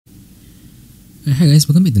Hi guys,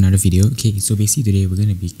 welcome back to another video. Okay, so basically today we're going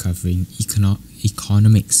to be covering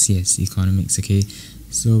economics. Yes, economics. Okay,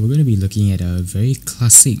 so we're going to be looking at a very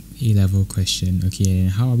classic A-level question. Okay, and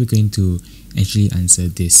how are we going to actually answer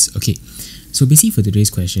this? Okay, so basically for today's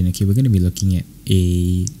question, okay, we're going to be looking at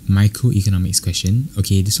a microeconomics question.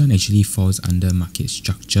 Okay, this one actually falls under market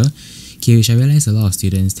structure. Okay, which I realize a lot of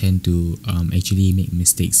students tend to actually make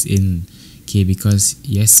mistakes in. Okay, because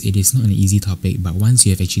yes, it is not an easy topic, but once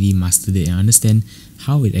you have actually mastered it and understand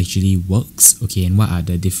how it actually works, okay, and what are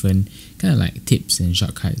the different kind of like tips and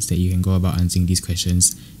shortcuts that you can go about answering these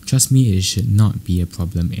questions, trust me, it should not be a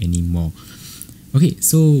problem anymore. Okay,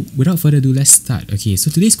 so without further ado, let's start. Okay,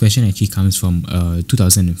 so today's question actually comes from a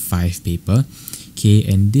 2005 paper. Okay,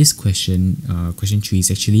 and this question, question 3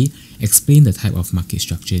 is actually explain the type of market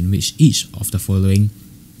structure in which each of the following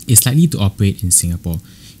is likely to operate in Singapore.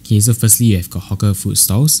 Okay, so firstly you have got hawker food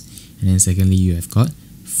stalls, and then secondly you have got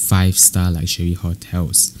 5-star luxury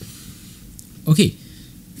hotels. Okay,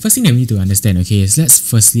 first thing that we need to understand, okay, is let's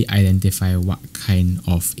firstly identify what kind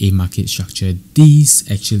of a market structure these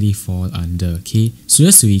actually fall under. Okay, so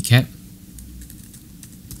just to recap,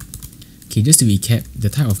 the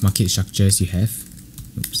type of market structures you have,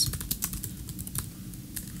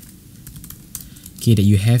 that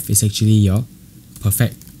you have is actually your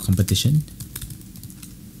perfect competition.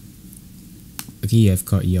 Okay, you have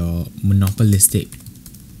got your monopolistic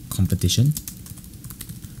competition.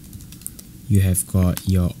 You have got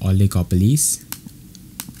your oligopolies.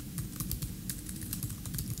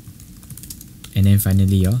 And then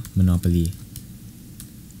finally your monopoly.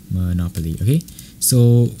 Okay,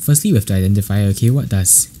 so firstly we have to identify, okay, what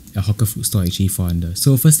does a hawker food store actually fall under.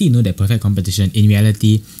 So firstly, you know that perfect competition in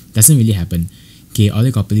reality doesn't really happen. Okay,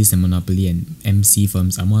 oligopolies and monopoly and MC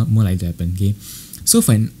firms are more likely to happen. Okay, so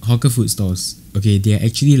for hawker food stores, okay, they are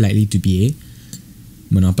actually likely to be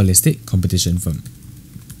a monopolistic competition firm.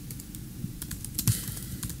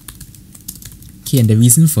 Okay, and the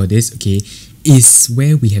reason for this, okay, is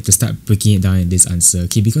where we have to start breaking it down in this answer.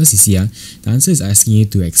 Okay, because you see, the answer is asking you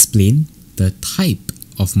to explain the type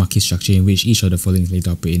of market structure in which each of the following is likely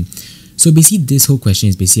to operate in. So basically, this whole question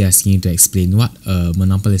is basically asking you to explain what a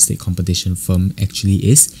monopolistic competition firm actually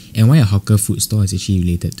is and why a hawker food store is actually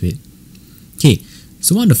related to it. Okay,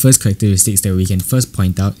 so one of the first characteristics that we can first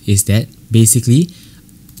point out is that basically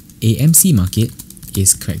a MC market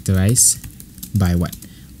is characterized by what?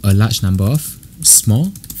 A large number of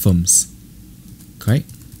small firms, correct?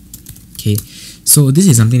 Okay, so this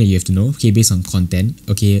is something that you have to know, okay, based on content.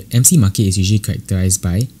 Okay, MC market is usually characterized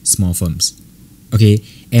by small firms. Okay,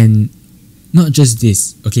 and not just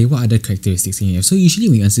this, okay, what other characteristics can you have? So usually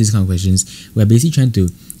when you answer these kind of questions, we're basically trying to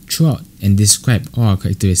throw out and describe all our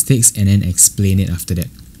characteristics and then explain it after that.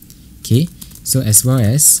 Okay, so as well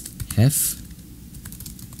as have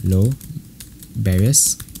low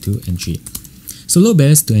barriers to entry. So low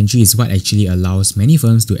barriers to entry is what actually allows many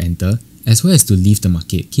firms to enter as well as to leave the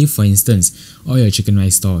market. Okay, for instance, all your chicken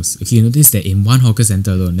rice stores. Okay, you notice that in one hawker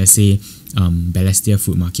center alone, let's say Balestier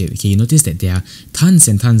Food Market, okay, you notice that there are tons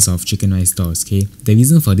and tons of chicken rice stores. Okay, the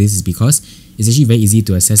reason for this is because it's actually very easy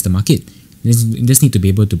to assess the market. You just need to be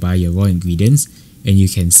able to buy your raw ingredients and you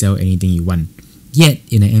can sell anything you want. Yet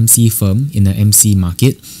in an MC firm, in an MC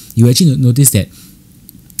market, you actually notice that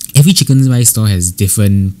every chicken rice store has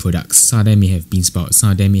different products. Some of them may have bean sprouts, some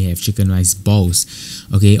of them may have chicken rice balls.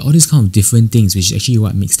 Okay, all these kind of different things, which is actually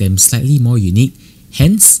what makes them slightly more unique.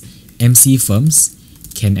 Hence, MC firms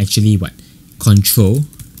can actually control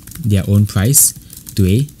their own price to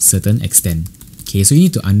a certain extent. Okay, so you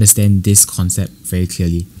need to understand this concept very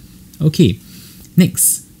clearly. Okay,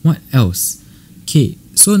 next, what else? Okay,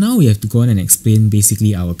 so now we have to go on and explain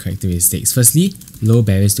basically our characteristics. Firstly, low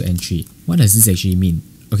barriers to entry. What does this actually mean?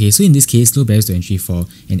 Okay, so in this case, low barriers to entry for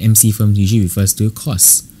an MC firm usually refers to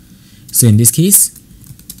costs. So in this case,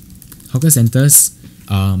 hawker centers,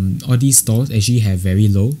 all these stores actually have very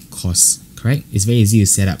low costs, correct? It's very easy to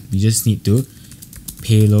set up. You just need to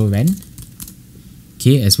pay low rent,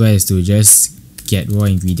 okay, as well as to just get raw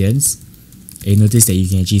ingredients. And you notice that you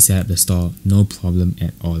can actually set up the store, no problem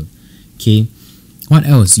at all. Okay, what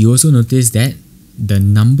else? You also notice that the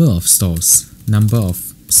number of stores, number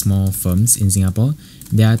of small firms in Singapore,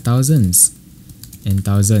 there are thousands and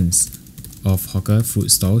thousands of hawker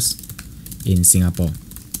food stalls in Singapore.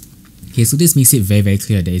 Okay, so this makes it very, very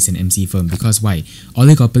clear that it's an MC firm. Because why?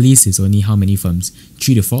 Oligopolies is only how many firms?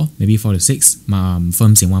 3 to 4, maybe 4 to 6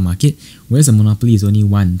 firms in one market, whereas a monopoly is only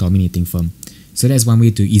one dominating firm. So that's one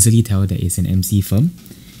way to easily tell that it's an MC firm.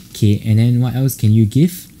 Okay, and then what else can you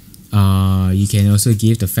give? You can also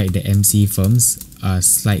give the fact that MC firms are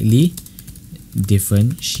slightly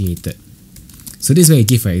differentiated. So this is where you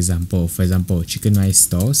give for example chicken rice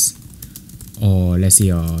stalls, or let's say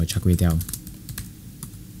your char kway teow.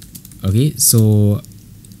 Okay, so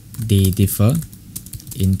they differ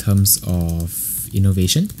in terms of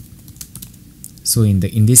innovation. So in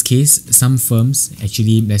this case, some firms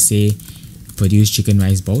actually, let's say, produce chicken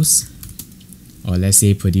rice balls, or let's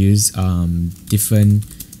say produce different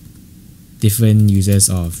uses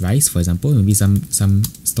of rice. For example, maybe some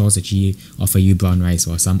stores actually offer you brown rice,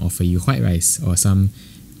 or some offer you white rice, or some,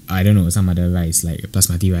 I don't know, some other rice like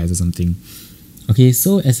basmati rice or something. Okay,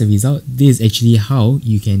 so as a result, this is actually how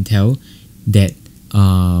you can tell that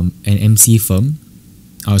an MC firm,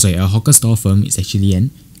 a hawker store firm is actually an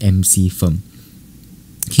MC firm.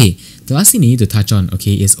 Okay, the last thing you need to touch on,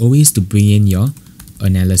 okay, is always to bring in your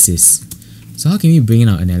analysis. So how can we bring in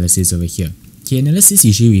our analysis over here? Okay, analysis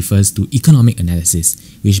usually refers to economic analysis,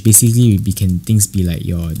 which basically can things be like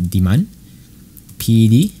your demand,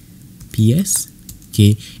 PED, PS,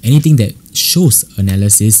 okay, anything that shows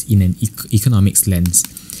analysis in an economics lens.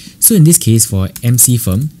 So in this case, for MC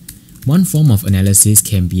firm, one form of analysis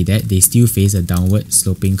can be that they still face a downward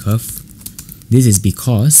sloping curve. This is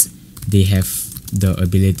because they have the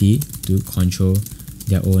ability to control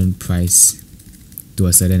their own price to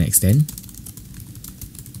a certain extent.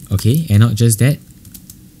 Okay, and not just that,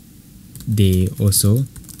 they also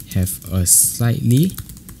have a slightly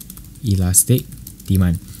elastic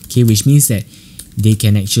demand. Okay, which means that they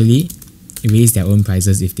can actually raise their own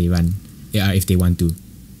prices if they want to.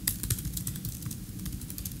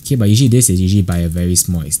 Okay, but usually this is usually by a very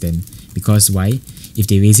small extent. Because why? If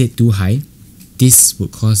they raise it too high, this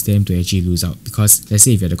would cause them to actually lose out. Because let's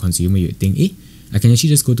say if you're the consumer, you would think, I can actually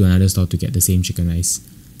just go to another store to get the same chicken rice.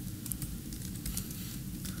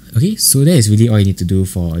 Okay, so that is really all you need to do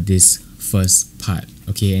for this first part.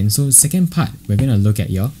 Okay, and so second part, we're going to look at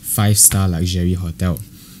your 5-star luxury hotel.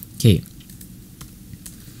 Okay,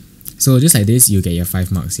 so just like this, you get your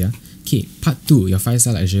 5 marks, yeah? Okay, part 2, your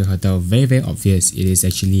 5-star luxury hotel, very, very obvious. It is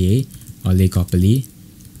actually a oligopoly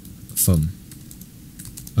firm.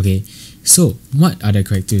 Okay, so what are the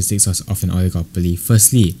characteristics of an oligopoly?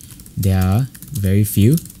 Firstly, there are very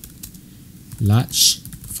few large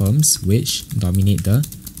firms which dominate the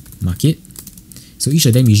market. So each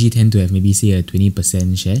of them usually tend to have maybe say a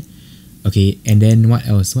 20% share. Okay, and then what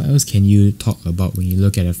else? What else can you talk about when you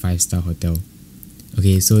look at a 5-star hotel?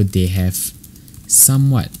 Okay, so they have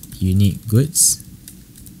somewhat unique goods.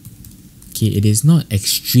 Okay, it is not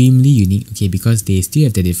extremely unique, okay, because they still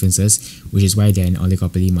have the differences, which is why they're an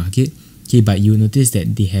oligopoly market. Okay, but you notice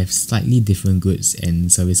that they have slightly different goods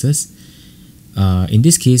and services. In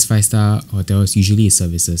this case, 5-star hotels usually is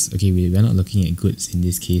services. Okay, we're not looking at goods in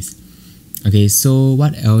this case. Okay, so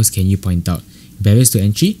what else can you point out? Barriers to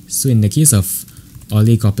entry. So in the case of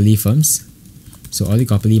oligopoly firms, so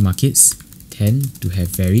oligopoly markets tend to have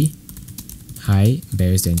very high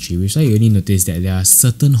barriers to entry, which is why you only notice that there are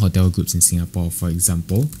certain hotel groups in Singapore. For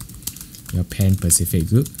example, your Pan Pacific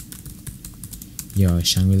group, your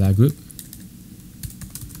Shangri-La group.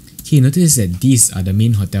 Okay, notice that these are the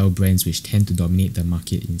main hotel brands which tend to dominate the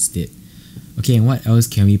market instead. Okay, and what else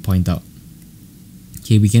can we point out?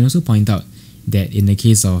 Okay, we can also point out that in the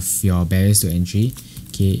case of your barriers to entry,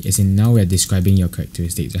 okay, as in now we're describing your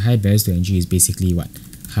characteristics. The high barriers to entry is basically what?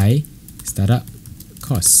 High startup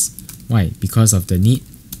costs. Why? Because of the need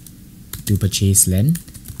to purchase land.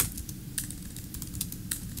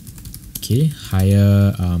 Okay,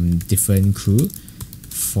 hire different crew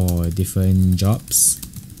for different jobs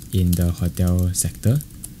in the hotel sector.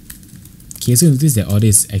 Okay, so notice that all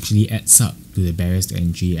this actually adds up to the barriers to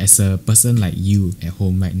entry. As a person like you at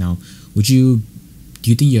home right now, do you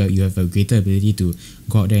think you have a greater ability to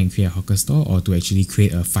go out there and create a hawker store, or to actually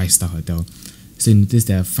create a 5-star hotel? So notice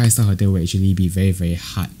that a 5-star hotel will actually be very, very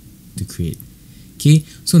hard to create. Okay,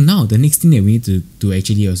 so now the next thing that we need to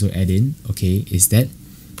actually also add in, okay, is that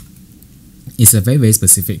it's a very, very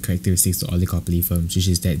specific characteristics to oligopoly firms, which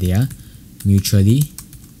is that they are mutually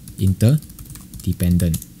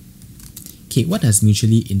interdependent. Okay, what does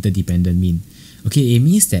mutually interdependent mean? Okay, it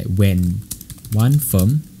means that when one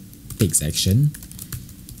firm takes action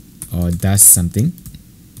or does something,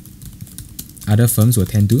 other firms will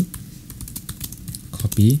tend to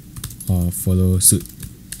copy or follow suit.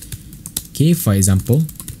 Okay, for example,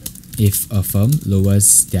 if a firm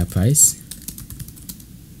lowers their price,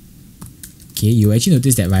 okay, you actually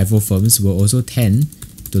notice that rival firms will also tend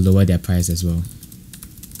to lower their price as well.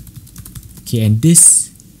 Okay, and this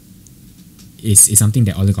is something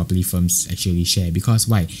that oligopoly firms actually share, because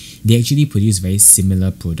why? They actually produce very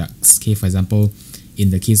similar products. Okay, for example,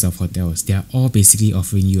 in the case of hotels, they are all basically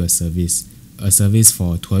offering you a service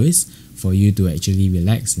for tourists, for you to actually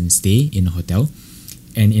relax and stay in a hotel.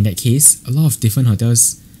 And in that case, a lot of different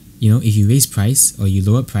hotels, if you raise price or you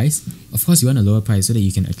lower price, of course you want a lower price so that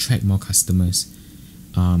you can attract more customers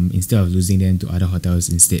instead of losing them to other hotels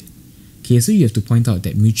instead. Okay, so you have to point out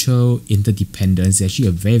that mutual interdependence is actually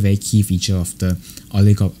a very, very key feature of the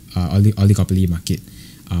oligopoly market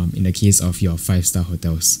in the case of your 5-star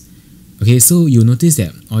hotels. Okay, so you'll notice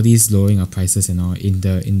that all these lowering of prices and all in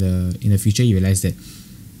the future, you realize that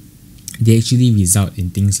they actually result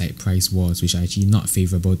in things like price wars, which are actually not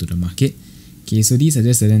favorable to the market. Okay, so these are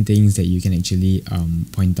just certain things that you can actually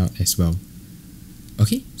point out as well.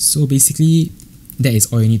 Okay, so basically that is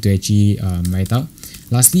all you need to actually write out.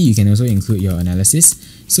 Lastly, you can also include your analysis.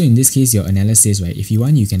 So in this case, your analysis, right, if you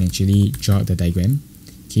want, you can actually draw out the diagram,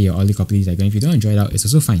 okay, your oligopoly diagram. If you don't want to draw it out, it's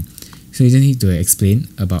also fine. So you just need to explain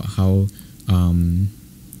about how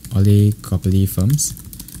oligopoly firms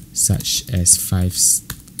such as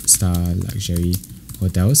 5-star luxury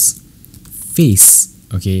hotels face,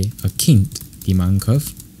 okay, a kinked demand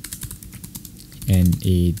curve and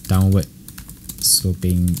a downward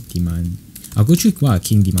sloping demand. I'll go through what a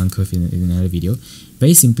kinked demand curve in another video.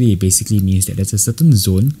 Very simply, it basically means that there's a certain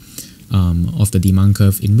zone of the demand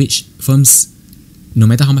curve in which firms, no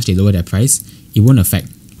matter how much they lower their price, it won't affect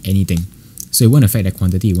anything. So it won't affect their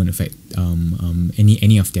quantity, it won't affect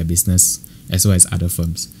any of their business as well as other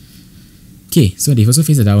firms. Okay, so they've also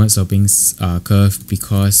faced a downward sloping curve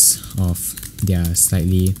because of their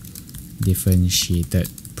slightly differentiated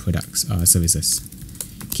products services.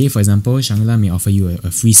 Okay, for example, Shangri-La may offer you a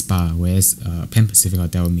free spa, whereas Pan Pacific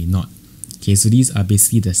Hotel may not. Okay, so these are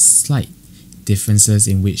basically the slight differences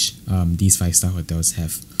in which these 5-star hotels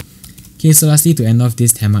have. Okay, so lastly, to end off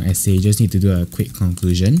this 10-mark essay, you just need to do a quick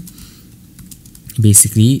conclusion.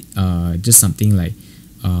 Basically, just something like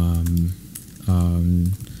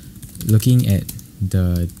looking at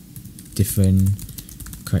the different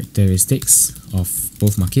characteristics of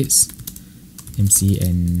both markets, MC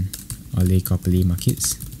and oligopoly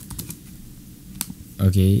markets.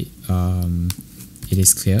 Okay, it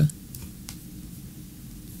is clear.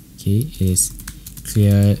 Okay, it is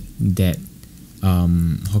clear that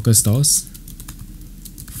hawker stalls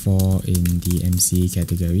fall in the MC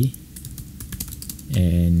category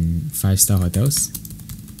and 5-star hotels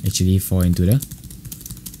actually fall into the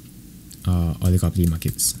oligopoly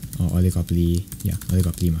markets or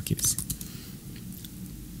oligopoly markets.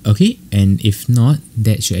 Okay, and if not,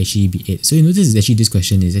 that should actually be it. So you notice actually this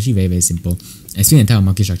question is actually very, very simple. Explain the entire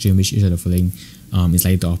market structure in which each of the following is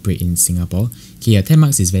likely to operate in Singapore. Okay, your 10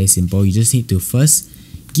 marks is very simple. You just need to first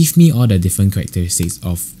give me all the different characteristics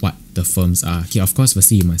of what the firms are. Okay, of course,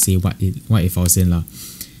 firstly you must say what it falls in lah.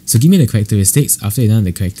 So give me the characteristics. After you've done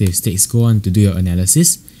the characteristics, go on to do your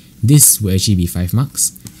analysis. This will actually be 5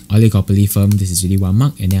 marks. Oligopoly firm, this is really 1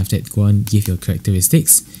 mark. And then after that, go on, give your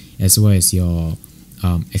characteristics as well as your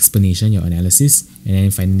explanation, your analysis, and then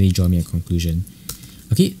finally draw me a conclusion.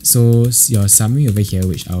 Okay, so your summary over here,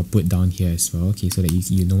 which I'll put down here as well, okay, so that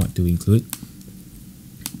you know what to include.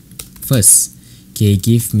 First, okay,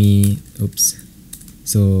 give me,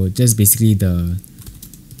 so just basically the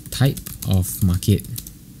type of market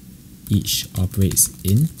each operates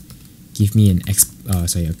in. Give me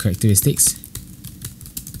a characteristics.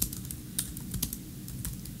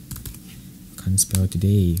 Can't spell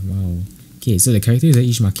today, wow. Okay, so the characteristics of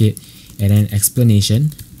each market and then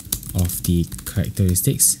explanation of the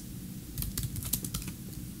characteristics.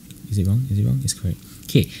 Is it wrong? It's correct.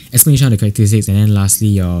 Okay, explanation of the characteristics and then lastly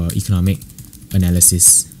your economic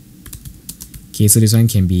analysis. Okay, so this one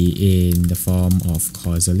can be in the form of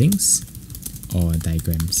causal links or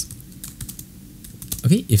diagrams.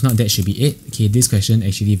 Okay, if not, that should be it. Okay, this question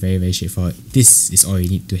actually very, very straightforward. This is all you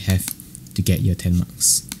need to have to get your 10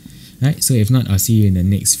 marks. Alright, so if not, I'll see you in the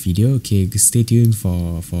next video. Okay, stay tuned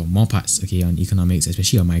for more parts, okay, on economics,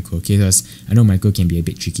 especially on micro, okay, because I know micro can be a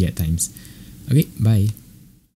bit tricky at times. Okay, bye.